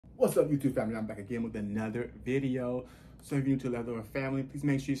What's up, YouTube family? I'm back again with another video. So if you're new to Leftover family, please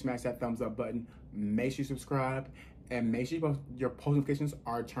make sure you smash that thumbs up button. Make sure you subscribe. And make sure your post notifications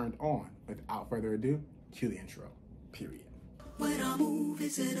are turned on. Without further ado, cue the intro. Period. When I move,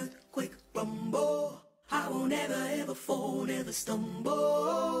 it's an earthquake rumble. I won't ever fall, never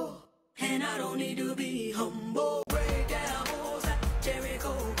stumble. And I don't need to be humble. Break down walls like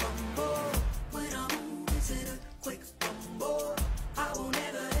Jericho crumble. When I move, it's an earthquake rumble. I won't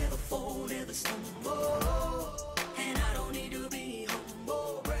ever fall, never stumble. And I don't need to be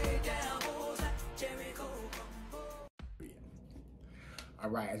humble. Break down walls like Jericho crumble. All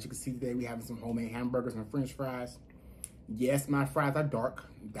right, as you can see today, we having some homemade hamburgers and french fries. Yes, my fries are dark.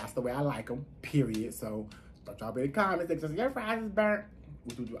 That's the way I like them, period. So don't y'all be in the comments that says your fries is burnt.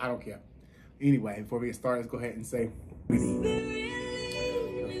 I don't care. Anyway, before we get started, let's go ahead and say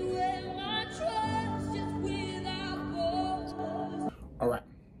all right.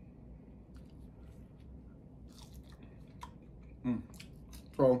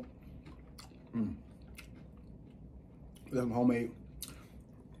 So, there's some homemade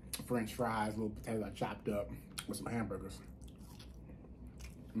french fries, little potatoes I chopped up with some hamburgers.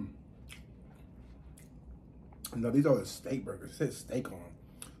 Now these are the steak burgers. It says steak on them.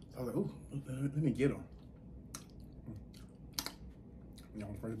 So I was like, ooh, let me get them. You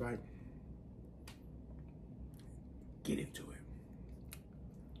know, first bite. Get into it.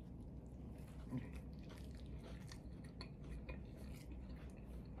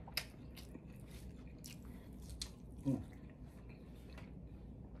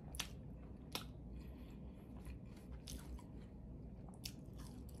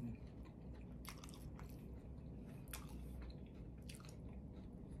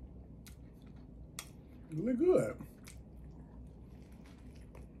 Really good.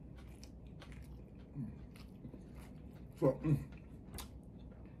 So,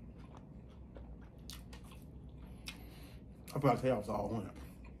 I forgot to tell you I was all on it.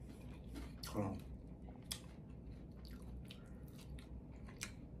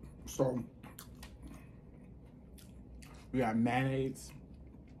 So, we got mayonnaise,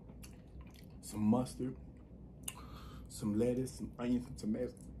 some mustard, some lettuce, some onions, some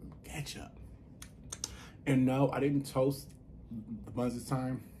tomatoes, some ketchup. And no, I didn't toast the buns this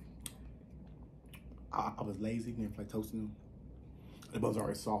time. I was lazy, didn't feel like toasting them. The buns are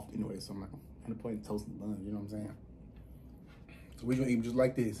already soft anyway, so I'm like, I'm not putting toasting the buns, you know what I'm saying? So we're gonna eat them just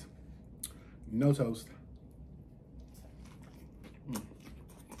like this. No toast.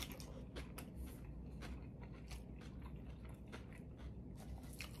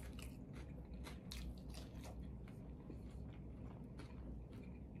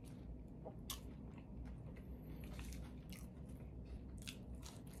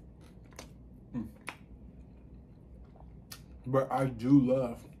 But I do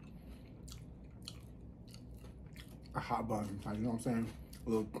love a hot bun, like, you know what I'm saying? A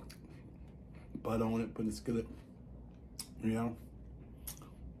little butter on it, put in the skillet, you know?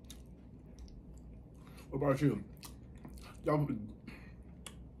 What about you? Y'all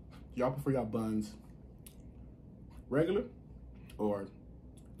prefer y'all buns regular or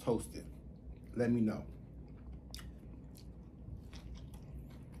toasted? Let me know.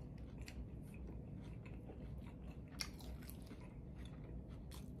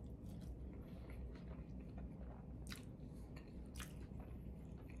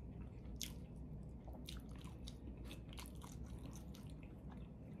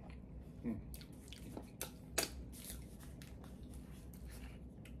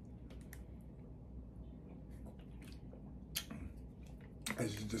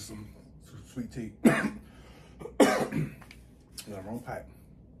 This is just some sweet tea. Yeah, wrong pipe.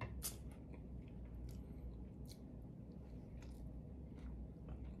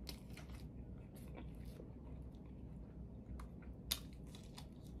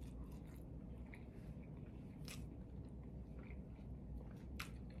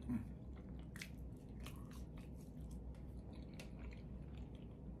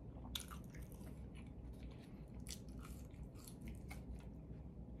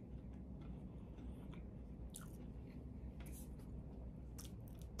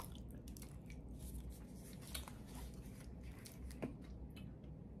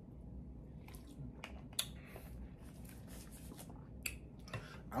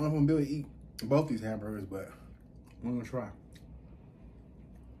 I don't know if I'm gonna be able to eat both these hamburgers, but I'm gonna try.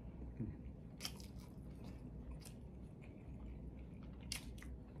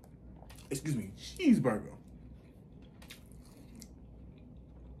 Excuse me, cheeseburger.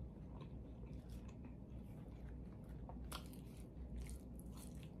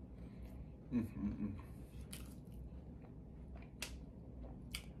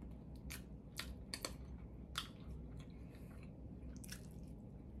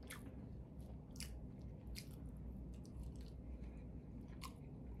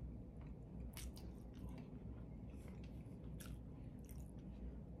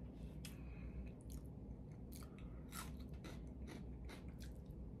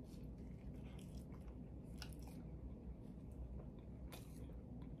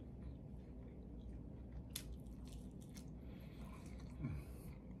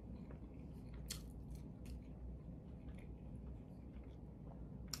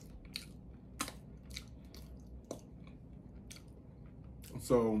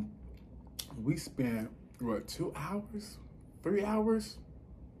 So we spent, what, 2 hours? 3 hours?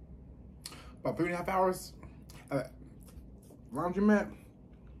 About 3.5 hours at laundromat.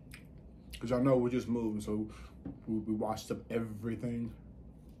 Because y'all know we're just moving, so we washed up everything.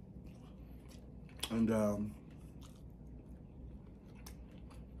 And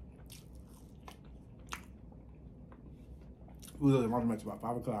we was at the laundromat about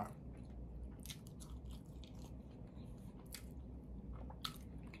 5 o'clock.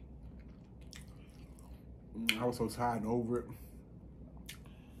 I was so tired and over it.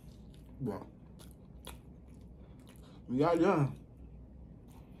 But we got done.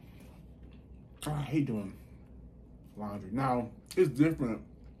 I hate doing laundry. Now, it's different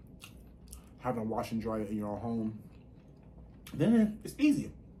having a wash and dryer in your home. Then it's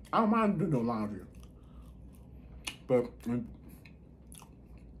easy. I don't mind doing no laundry. But when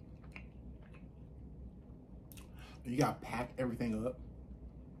you gotta pack everything up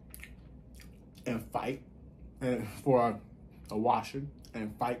and fight and for a washer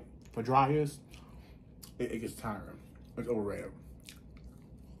and fight for dryers, it gets tiring. It's overrated.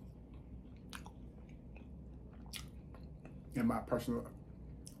 In my personal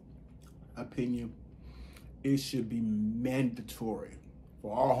opinion, it should be mandatory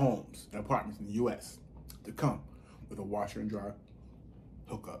for all homes and apartments in the U.S. to come with a washer and dryer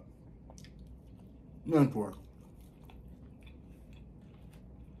hookup. Mandatory.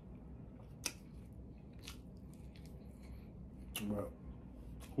 But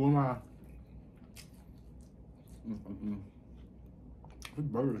who am I? This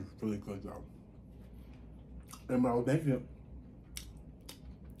burger is really good though. And when I was making it,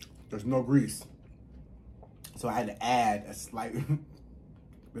 there's no grease. So I had to add a slight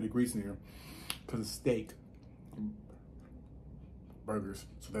bit of grease in here because it's steak burgers.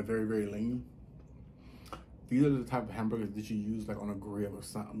 So they're very, very lean. These are the type of hamburgers that you use like on a grill or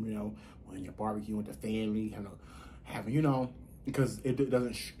something, you know, when you're barbecuing with the family, having, you know, because it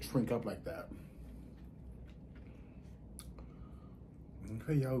doesn't shrink up like that.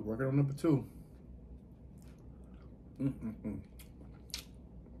 Okay, y'all, working on number 2. I'm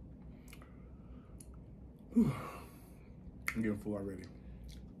getting full already.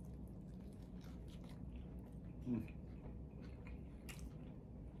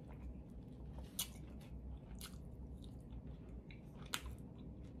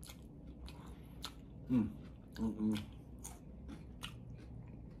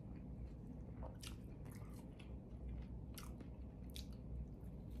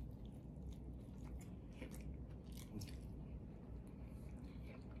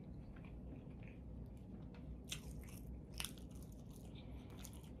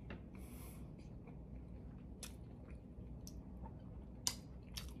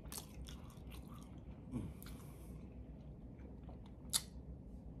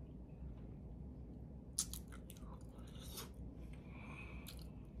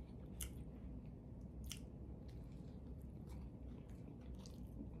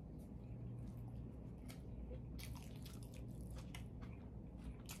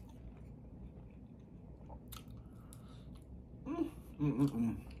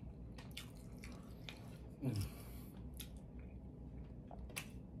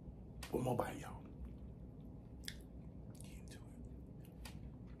 One more bite, y'all.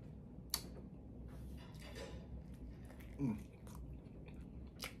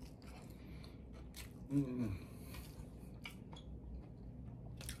 Get into it.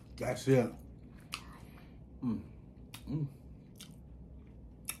 That's it.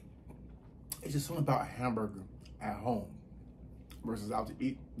 It's just something about a hamburger at home versus out to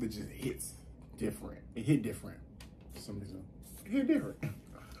eat that just hits different. It hit different for some reason. It hit different.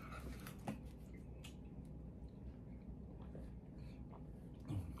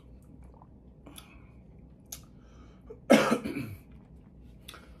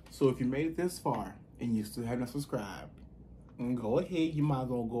 So if you made it this far and you still haven't subscribed, go ahead. You might as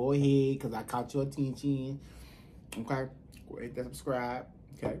well go ahead because I caught your attention. Okay? Go ahead and subscribe.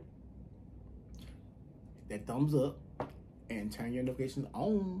 Okay? Hit that thumbs up and turn your notifications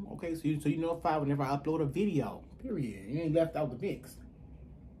on. Okay? So you notify whenever I upload a video. Period. You ain't left out the mix.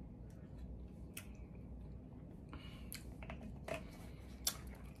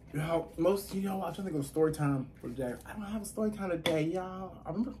 Y'all, I'm trying to think of a story time for today. I don't have a story time today, y'all.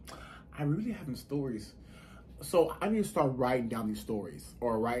 I really having stories. So I need to start writing down these stories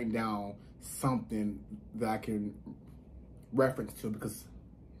or writing down something that I can reference to, because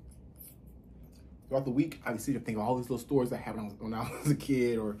throughout the week, I can see to think of all these little stories that happened when I was a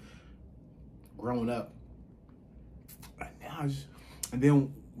kid or growing up. And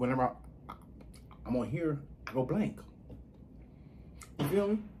then whenever I'm on here, I go blank. You feel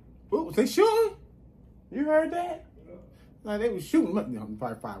me? Ooh, was they shooting? You heard that? Like they was shooting. No,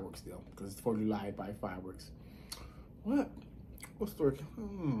 probably fireworks still, because it's 4th of July, probably fireworks. What? What story?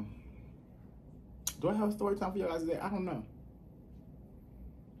 Do I have a story time for you guys today? I don't know.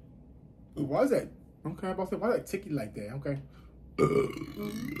 Ooh, why is that? Okay, I'm about to say, why is that ticky like that? Okay.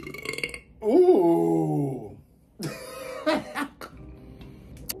 Ooh.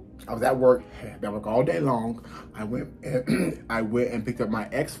 I was at work. I work all day long. I went and picked up my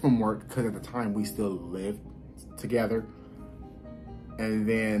ex from work because at the time we still lived together. And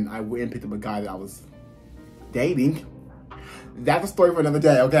then I went and picked up a guy that I was dating. That's a story for another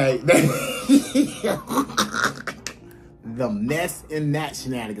day, okay? The mess in that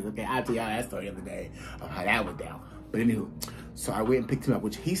shenanigans, okay? I'll tell y'all that story the other day of how that went down. But anywho, so I went and picked him up,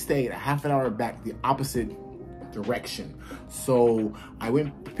 which he stayed a half an hour back the opposite direction. So I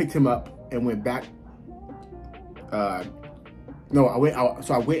went, picked him up and went back. I went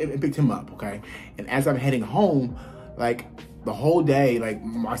and picked him up, okay? And as I'm heading home, like the whole day, like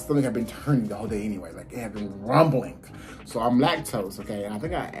my stomach had been turning the whole day anyway. Like it had been rumbling. So I'm lactose, okay? And I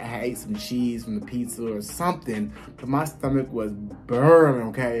think I ate some cheese from the pizza or something, but my stomach was burning,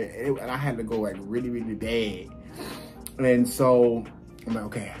 okay? And I had to go like really, really bad. And so I'm like,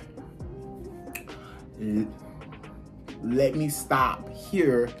 okay, let me stop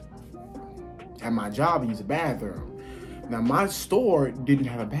here at my job and use the bathroom. Now my store didn't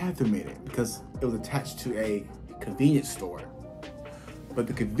have a bathroom in it because it was attached to a convenience store. But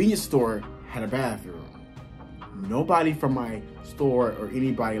the convenience store had a bathroom. Nobody from my store or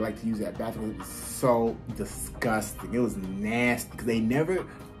anybody liked to use that bathroom. It was so disgusting. It was nasty because they never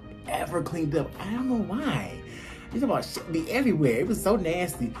ever cleaned up. I don't know why. You talking about shit be everywhere. It was so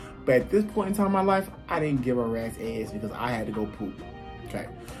nasty. But at this point in time in my life, I didn't give a rat's ass because I had to go poop. Okay.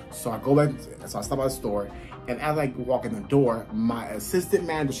 So I go back, so I stop at the store, and as I walk in the door, my assistant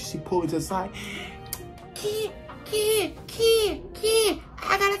manager, she pulled me to the side. Kid,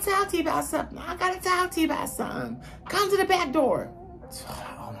 I gotta talk to you about something. Come to the back door. So,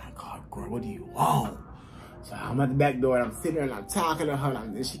 oh my God, girl, what do you want? So I'm at the back door and I'm sitting there and I'm talking to her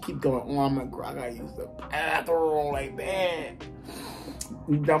and she keep going on. I'm like, girl, I gotta use the bathroom like that.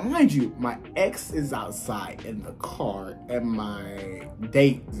 Now, mind you, my ex is outside in the car and my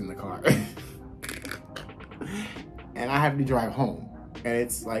date is in the car. And I have to drive home. And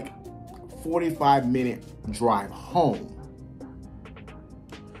it's like 45-minute drive home.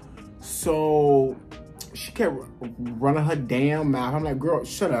 So she kept running her damn mouth. I'm like, girl,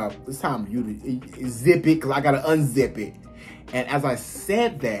 shut up. It's time for you to zip it because I got to unzip it. And as I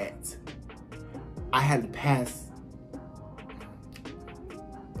said that, I had to pass.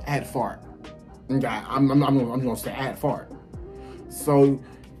 I had to fart. Okay, I'm going to say I had to fart. So,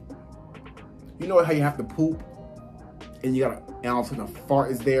 you know how you have to poop? And you gotta, and all of a sudden a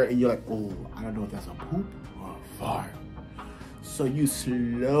fart is there and you're like, oh, I don't know if that's a poop or a fart. So you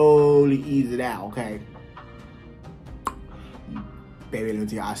slowly ease it out, okay? Baby, let me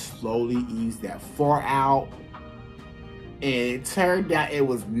tell you, I slowly eased that fart out. And it turned out it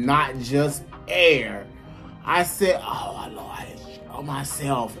was not just air. I said, oh Lord, I didn't show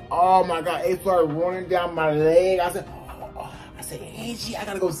myself. Oh my God, it started running down my leg. I said, Angie, I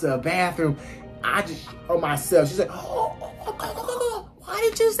gotta go to the bathroom. I just on myself. She said, go. Why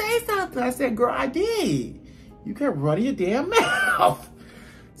did you say something? I said, girl, I did. You kept running your damn mouth.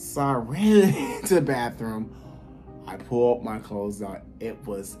 So I ran into the bathroom. I pulled my clothes out. It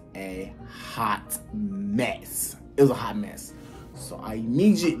was a hot mess. It was a hot mess. So I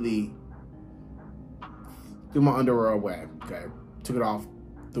immediately threw my underwear away. Okay, took it off,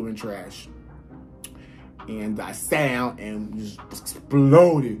 threw it in trash. And I sat down and just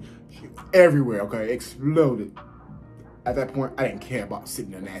exploded. Everywhere, okay, exploded. At that point, I didn't care about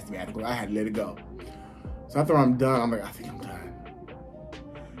sitting in a nasty bathroom. I had to let it go. So after I'm done, I'm like, I think I'm done.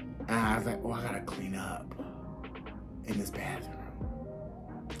 And I was like, oh, I gotta clean up in this bathroom.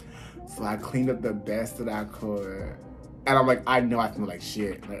 So I cleaned up the best that I could. And I'm like, I know I smell like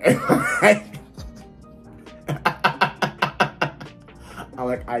shit. I'm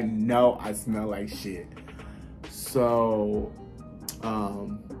like, I know I smell like shit. So,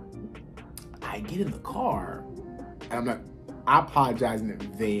 I get in the car, and I'm like, I apologize in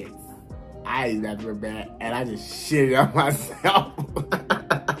advance. I did that real bad, and I just shit on myself.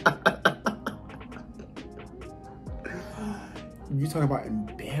 You talking about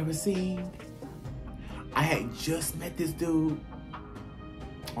embarrassing? I had just met this dude,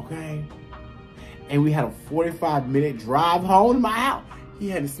 okay? And we had a 45-minute drive home to my house. He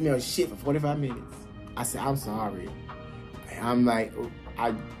had to smell shit for 45 minutes. I said, I'm sorry. And I'm like,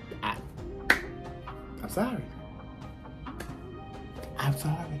 I'm sorry. I'm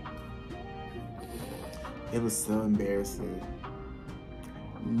sorry. It was so embarrassing.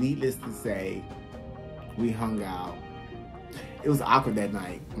 Needless to say, we hung out. It was awkward that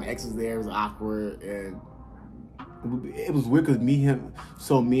night. My ex was there, it was awkward, and it was weird because me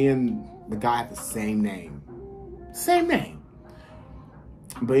and the guy had the same name. Same name.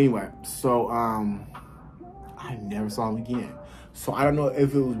 But anyway, so I never saw him again. So I don't know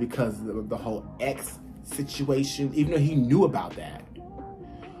if it was because of the whole ex situation, even though he knew about that.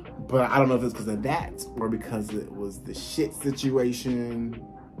 But I don't know if it's because of that or because it was the shit situation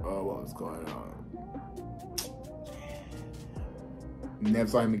or what was going on. Never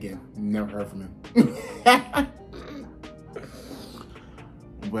saw him again. Never heard from him.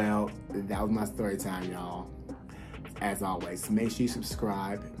 Well, that was my story time, y'all. As always, make sure you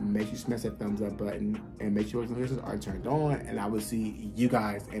subscribe, make sure you smash that thumbs up button, and make sure notifications are turned on, and I will see you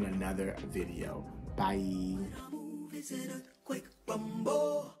guys in another video. Bye.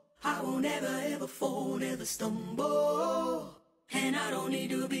 I won't ever fall, never stumble. And I don't need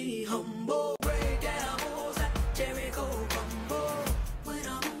to be humble. Break down walls like Jericho crumble. When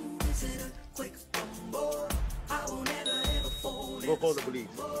I move, it's in a quick rumble. I won't ever fall. Go for the police.